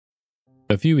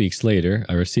A few weeks later,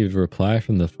 I received a reply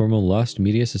from the former Lost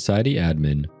Media Society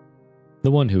admin, the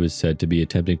one who was said to be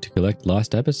attempting to collect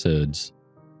lost episodes.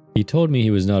 He told me he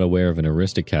was not aware of an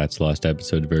Aristocats lost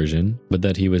episode version, but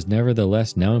that he was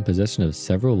nevertheless now in possession of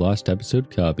several lost episode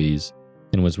copies,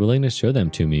 and was willing to show them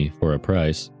to me for a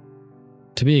price.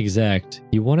 To be exact,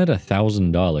 he wanted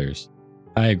 $1,000.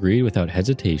 I agreed without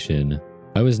hesitation.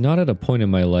 I was not at a point in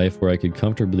my life where I could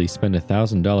comfortably spend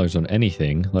 $1,000 on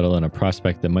anything, let alone a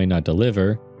prospect that might not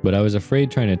deliver, but I was afraid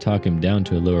trying to talk him down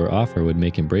to a lower offer would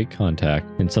make him break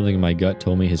contact, and something in my gut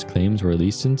told me his claims were at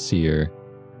least sincere.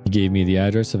 He gave me the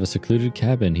address of a secluded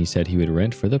cabin he said he would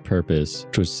rent for the purpose,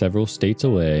 which was several states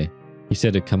away. He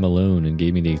said to come alone and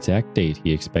gave me the exact date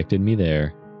he expected me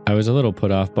there. I was a little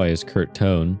put off by his curt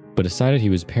tone, but decided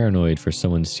he was paranoid for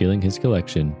someone stealing his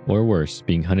collection, or worse,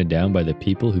 being hunted down by the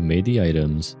people who made the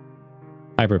items.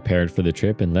 I prepared for the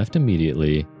trip and left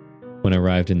immediately. When I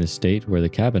arrived in the state where the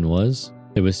cabin was,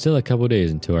 it was still a couple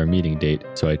days until our meeting date,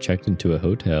 so I checked into a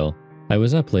hotel. I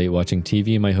was up late watching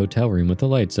TV in my hotel room with the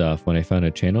lights off when I found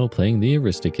a channel playing the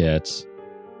Aristocats.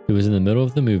 It was in the middle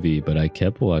of the movie, but I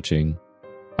kept watching.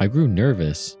 I grew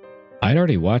nervous. I'd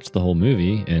already watched the whole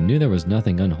movie and knew there was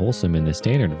nothing unwholesome in the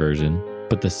standard version,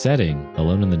 but the setting,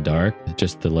 alone in the dark, with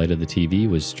just the light of the TV,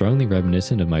 was strongly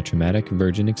reminiscent of my traumatic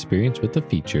virgin experience with the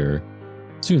feature.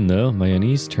 Soon though, my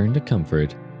unease turned to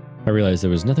comfort. I realized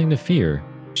there was nothing to fear.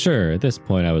 Sure, at this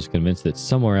point I was convinced that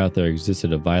somewhere out there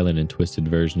existed a violent and twisted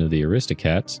version of the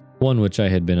Aristocats, one which I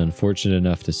had been unfortunate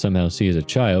enough to somehow see as a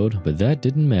child, but that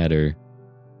didn't matter.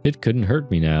 It couldn't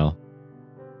hurt me now.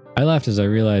 I laughed as I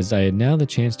realized I had now the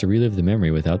chance to relive the memory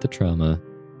without the trauma.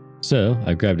 So,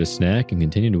 I grabbed a snack and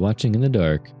continued watching in the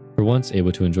dark, for once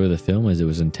able to enjoy the film as it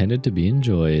was intended to be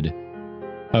enjoyed.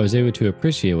 I was able to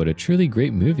appreciate what a truly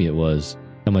great movie it was,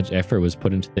 how much effort was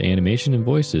put into the animation and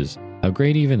voices, how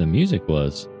great even the music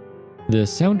was. The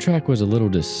soundtrack was a little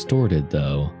distorted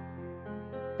though.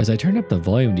 As I turned up the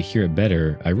volume to hear it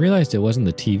better, I realized it wasn't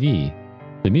the TV.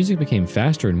 The music became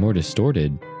faster and more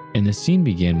distorted, and the scene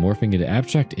began morphing into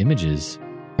abstract images.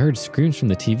 I heard screams from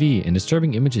the TV, and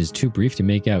disturbing images too brief to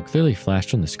make out clearly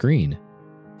flashed on the screen.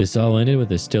 This all ended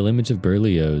with a still image of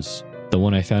Berlioz, the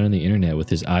one I found on the internet with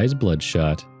his eyes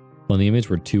bloodshot. On the image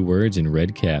were two words in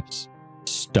red caps: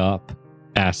 "Stop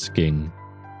asking."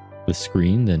 The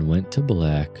screen then went to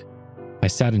black. I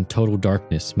sat in total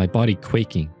darkness, my body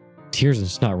quaking, tears and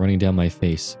snot running down my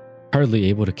face, hardly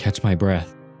able to catch my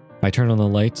breath. I turned on the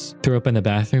lights, threw open the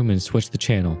bathroom, and switched the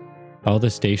channel. All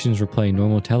the stations were playing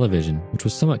normal television, which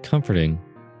was somewhat comforting,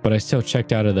 but I still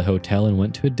checked out of the hotel and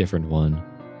went to a different one.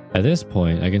 At this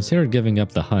point, I considered giving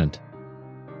up the hunt.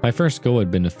 My first goal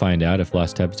had been to find out if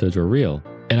lost episodes were real,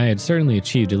 and I had certainly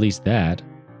achieved at least that.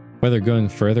 Whether going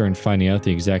further and finding out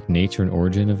the exact nature and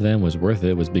origin of them was worth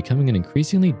it was becoming an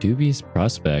increasingly dubious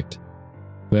prospect.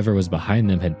 Whoever was behind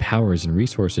them had powers and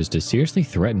resources to seriously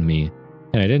threaten me,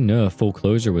 and I didn't know if full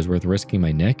closure was worth risking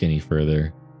my neck any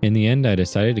further. In the end, I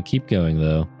decided to keep going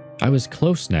though. I was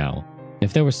close now.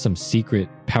 If there was some secret,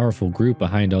 powerful group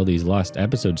behind all these lost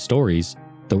episode stories,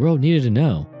 the world needed to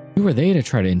know. Who were they to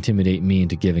try to intimidate me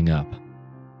into giving up?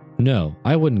 No,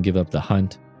 I wouldn't give up the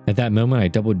hunt. At that moment, I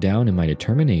doubled down in my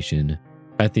determination.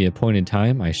 At the appointed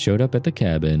time, I showed up at the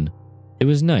cabin. It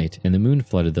was night, and the moon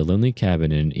flooded the lonely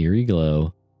cabin in an eerie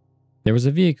glow. There was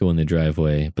a vehicle in the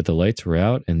driveway, but the lights were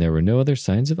out and there were no other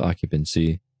signs of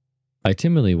occupancy. I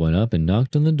timidly went up and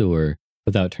knocked on the door.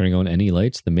 Without turning on any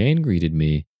lights, the man greeted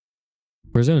me.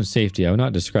 For his own safety, I would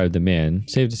not describe the man,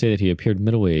 save to say that he appeared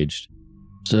middle-aged.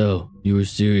 "So, you were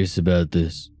serious about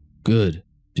this. Good.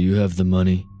 Do you have the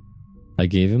money?" I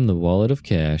gave him the wallet of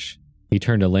cash. He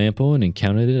turned a lamp on and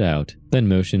counted it out, then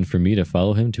motioned for me to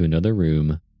follow him to another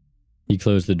room. He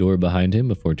closed the door behind him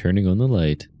before turning on the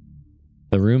light.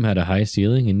 The room had a high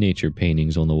ceiling and nature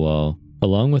paintings on the wall,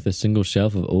 along with a single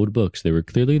shelf of old books that were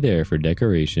clearly there for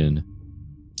decoration.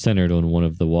 Centered on one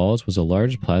of the walls was a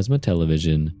large plasma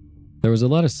television. There was a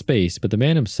lot of space, but the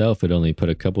man himself had only put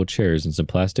a couple chairs and some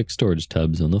plastic storage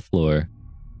tubs on the floor.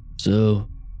 "So,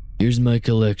 here's my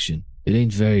collection. It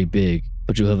ain't very big,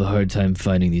 but you'll have a hard time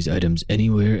finding these items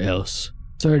anywhere else.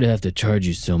 Sorry to have to charge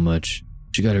you so much,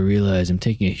 but you gotta realize I'm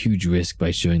taking a huge risk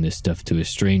by showing this stuff to a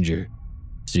stranger.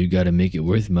 So you gotta make it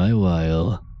worth my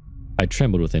while." I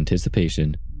trembled with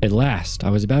anticipation. At last, I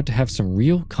was about to have some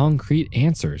real, concrete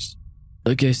answers.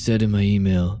 "Like I said in my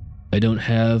email, I don't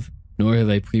have, nor have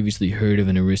I previously heard of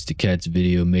an Aristocats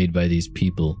video made by these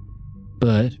people.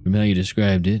 But, from how you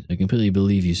described it, I completely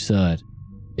believe you saw it.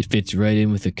 It fits right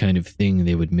in with the kind of thing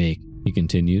they would make," he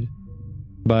continued.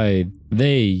 "By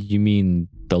they, you mean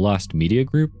the Lost Media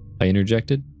Group?" I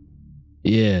interjected.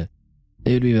 "Yeah,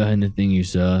 they would be behind the thing you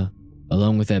saw.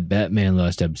 along with that Batman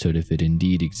Lost episode if it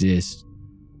indeed exists.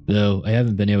 Though I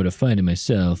haven't been able to find it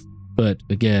myself, but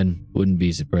again, wouldn't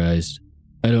be surprised.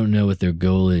 I don't know what their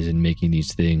goal is in making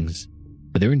these things,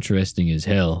 but they're interesting as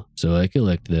hell, so I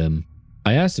collect them.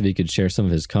 I asked if he could share some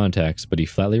of his contacts, but he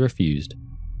flatly refused.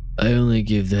 I only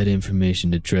give that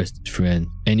information to trusted friends,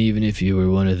 and even if you were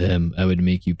one of them, I would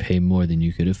make you pay more than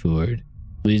you could afford.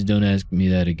 Please don't ask me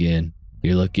that again.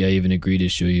 You're lucky I even agreed to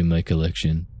show you my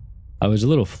collection. I was a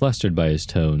little flustered by his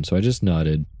tone, so I just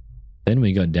nodded. Then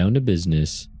we got down to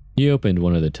business. He opened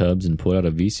one of the tubs and pulled out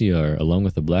a VCR along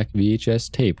with a black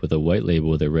VHS tape with a white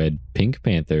label that read Pink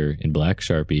Panther in black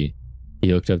Sharpie. He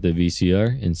hooked up the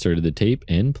VCR, inserted the tape,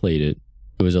 and played it.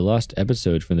 It was a lost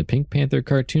episode from the Pink Panther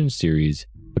cartoon series,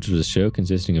 which was a show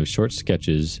consisting of short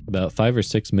sketches, about 5 or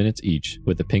 6 minutes each,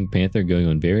 with the Pink Panther going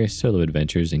on various solo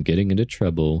adventures and getting into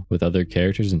trouble with other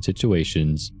characters and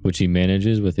situations, which he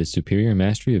manages with his superior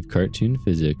mastery of cartoon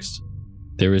physics.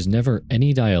 There was never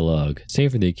any dialogue,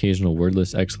 save for the occasional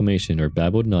wordless exclamation or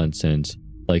babbled nonsense,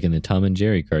 like in the Tom and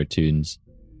Jerry cartoons.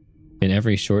 And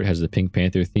every short has the Pink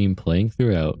Panther theme playing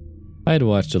throughout. I had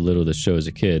watched a little of the show as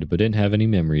a kid, but didn't have any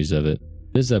memories of it.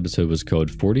 This episode was called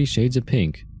 40 Shades of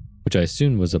Pink, which I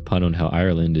assumed was a pun on how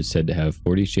Ireland is said to have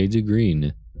 40 shades of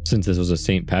green, since this was a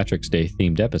St. Patrick's Day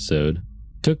themed episode.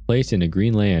 It took place in a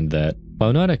green land that,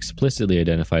 while not explicitly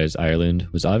identified as Ireland,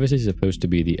 was obviously supposed to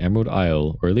be the Emerald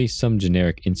Isle, or at least some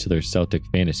generic insular Celtic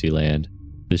fantasy land.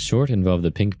 The short involved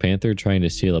the Pink Panther trying to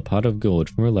steal a pot of gold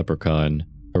from a leprechaun,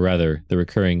 or rather, the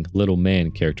recurring little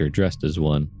man character dressed as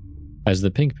one. As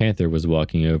the Pink Panther was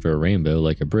walking over a rainbow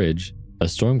like a bridge, a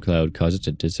storm cloud caused it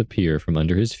to disappear from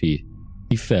under his feet.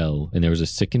 He fell, and there was a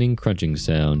sickening crunching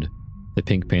sound. The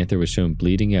Pink Panther was shown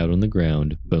bleeding out on the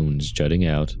ground, bones jutting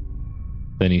out.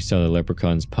 Then he saw the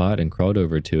leprechaun's pot and crawled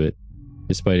over to it.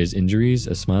 Despite his injuries,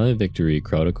 a smile of victory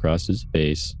crawled across his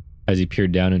face. As he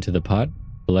peered down into the pot,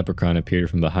 the leprechaun appeared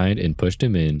from behind and pushed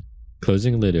him in,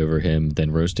 closing a lid over him,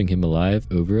 then roasting him alive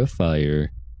over a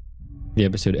fire. The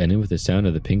episode ended with the sound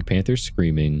of the Pink Panther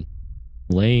screaming.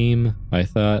 Lame, I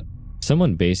thought.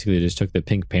 Someone basically just took the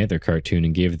Pink Panther cartoon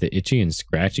and gave it the itchy and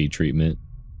scratchy treatment.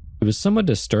 It was somewhat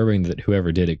disturbing that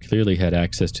whoever did it clearly had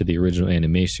access to the original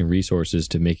animation resources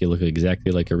to make it look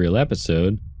exactly like a real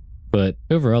episode, but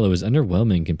overall it was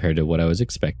underwhelming compared to what I was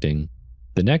expecting.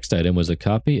 The next item was a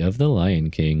copy of The Lion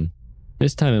King.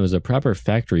 This time it was a proper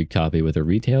factory copy with a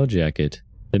retail jacket.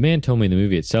 The man told me the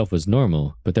movie itself was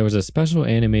normal, but there was a special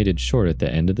animated short at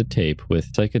the end of the tape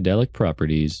with psychedelic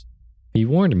properties. He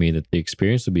warned me that the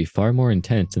experience would be far more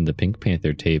intense than the Pink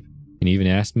Panther tape, and even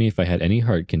asked me if I had any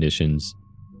heart conditions.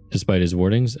 Despite his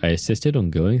warnings, I insisted on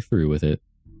going through with it.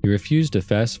 He refused to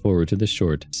fast forward to the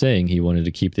short, saying he wanted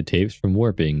to keep the tapes from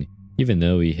warping, even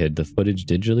though he had the footage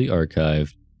digitally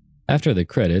archived. After the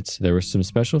credits, there were some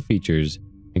special features,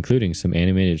 including some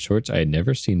animated shorts I had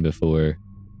never seen before.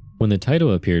 When the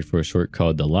title appeared for a short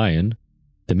called The Lion,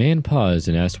 the man paused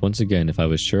and asked once again if I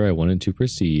was sure I wanted to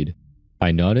proceed.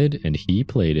 I nodded and he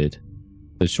played it.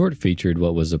 The short featured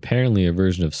what was apparently a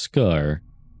version of Scar,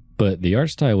 but the art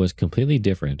style was completely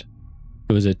different.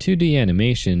 It was a 2D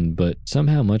animation, but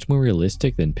somehow much more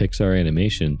realistic than Pixar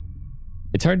animation.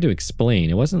 It's hard to explain,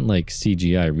 it wasn't like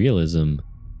CGI realism,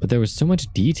 but there was so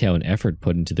much detail and effort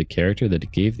put into the character that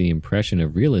it gave the impression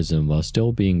of realism while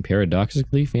still being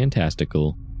paradoxically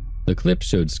fantastical. The clip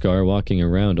showed Scar walking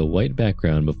around a white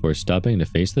background before stopping to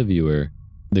face the viewer.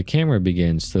 The camera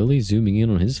began slowly zooming in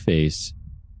on his face,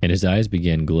 and his eyes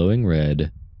began glowing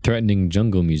red. Threatening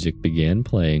jungle music began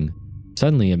playing.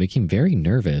 Suddenly, I became very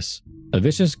nervous. A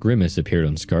vicious grimace appeared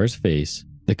on Scar's face,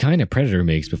 the kind a predator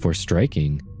makes before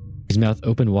striking. His mouth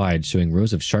opened wide, showing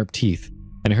rows of sharp teeth,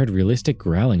 and I heard realistic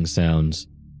growling sounds.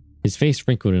 His face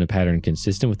wrinkled in a pattern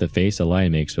consistent with the face a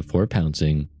lion makes before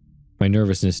pouncing. My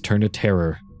nervousness turned to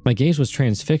terror. My gaze was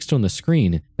transfixed on the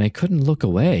screen, and I couldn't look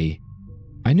away.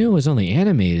 I knew it was only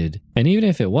animated, and even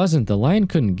if it wasn't, the lion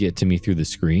couldn't get to me through the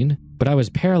screen, but I was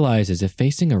paralyzed as if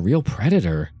facing a real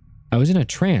predator. I was in a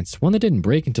trance, one that didn't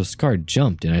break until Scar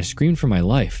jumped, and I screamed for my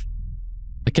life.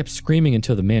 I kept screaming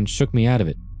until the man shook me out of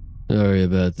it. Sorry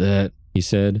about that, he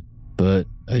said, but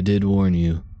I did warn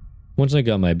you. Once I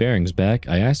got my bearings back,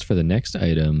 I asked for the next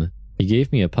item. He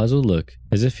gave me a puzzled look,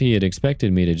 as if he had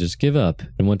expected me to just give up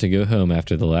and want to go home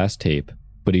after the last tape,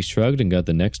 but he shrugged and got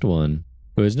the next one.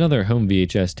 It was another home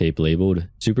VHS tape labeled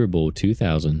Super Bowl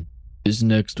 2000. This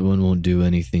next one won't do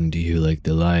anything to you like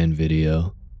the lion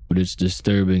video, but it's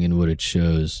disturbing in what it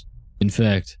shows. In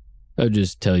fact, I'll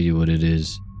just tell you what it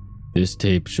is. This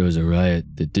tape shows a riot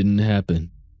that didn't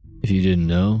happen. If you didn't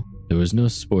know, there was no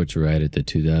sports riot at the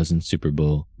 2000 Super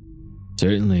Bowl.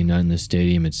 Certainly not in the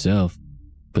stadium itself.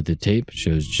 but the tape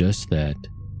shows just that.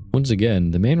 Once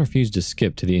again, the man refused to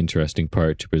skip to the interesting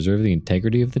part to preserve the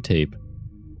integrity of the tape.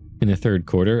 In the third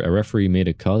quarter, a referee made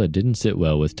a call that didn't sit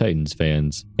well with Titans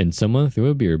fans, and someone threw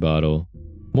a beer bottle.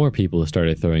 More people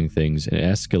started throwing things, and it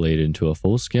escalated into a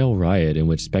full-scale riot in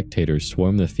which spectators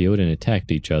swarmed the field and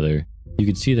attacked each other. You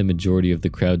could see the majority of the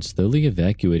crowd slowly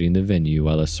evacuating the venue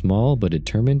while a small but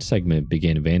determined segment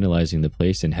began vandalizing the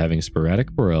place and having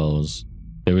sporadic brawls.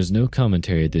 There was no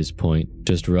commentary at this point,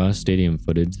 just raw stadium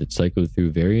footage that cycled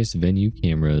through various venue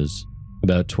cameras.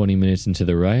 About 20 minutes into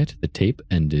the riot, the tape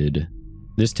ended.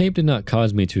 This tape did not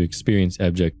cause me to experience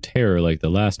abject terror like the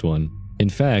last one. In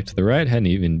fact, the riot hadn't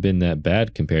even been that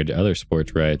bad compared to other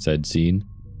sports riots I'd seen.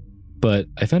 But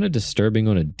I found it disturbing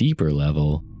on a deeper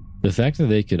level. The fact that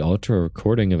they could alter a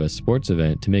recording of a sports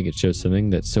event to make it show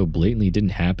something that so blatantly didn't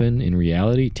happen in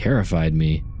reality terrified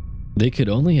me. They could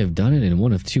only have done it in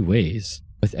one of two ways,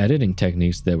 with editing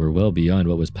techniques that were well beyond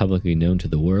what was publicly known to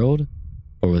the world,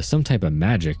 or with some type of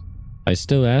magic. I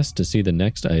still asked to see the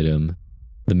next item.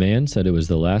 The man said it was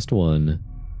the last one.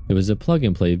 It was a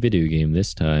plug-and-play video game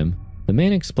this time. The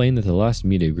man explained that the Lost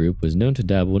Media Group was known to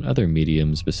dabble in other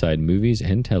mediums beside movies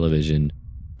and television,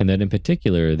 and that in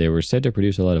particular they were said to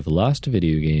produce a lot of lost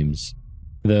video games,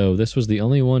 though this was the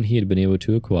only one he had been able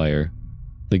to acquire.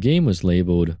 The game was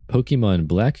labeled Pokemon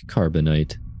Black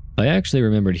Carbonite. I actually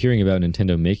remembered hearing about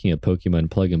Nintendo making a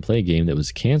Pokemon plug-and-play game that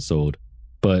was cancelled,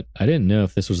 but I didn't know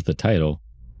if this was the title.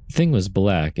 The thing was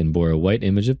black and bore a white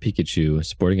image of Pikachu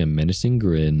sporting a menacing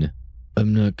grin.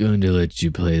 I'm not going to let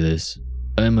you play this.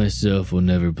 I myself will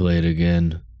never play it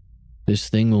again. This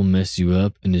thing will mess you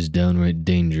up and is downright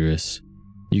dangerous.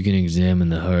 You can examine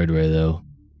the hardware though.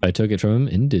 I took it from him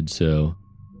and did so.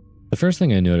 The first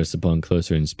thing I noticed upon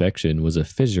closer inspection was a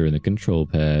fissure in the control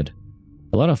pad.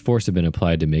 A lot of force had been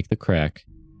applied to make the crack.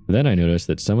 Then I noticed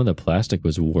that some of the plastic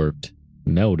was warped,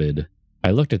 melted.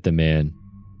 I looked at the man.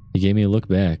 He gave me a look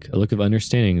back, a look of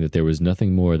understanding that there was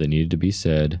nothing more that needed to be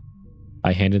said.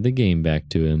 I handed the game back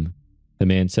to him. The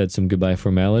man said some goodbye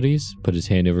formalities, put his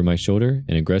hand over my shoulder,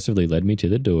 and aggressively led me to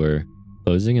the door,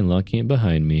 closing and locking it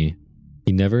behind me.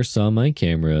 He never saw my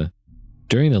camera.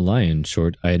 During the lion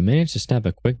short, I had managed to snap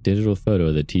a quick digital photo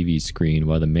of the TV screen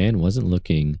while the man wasn't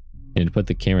looking, and had put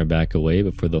the camera back away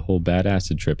before the whole bad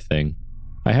acid trip thing.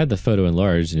 I had the photo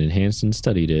enlarged and enhanced and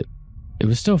studied it. It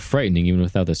was still frightening even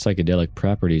without the psychedelic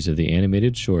properties of the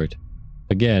animated short.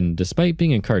 Again, despite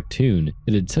being a cartoon,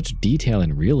 it had such detail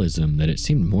and realism that it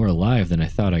seemed more alive than I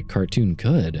thought a cartoon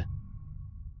could.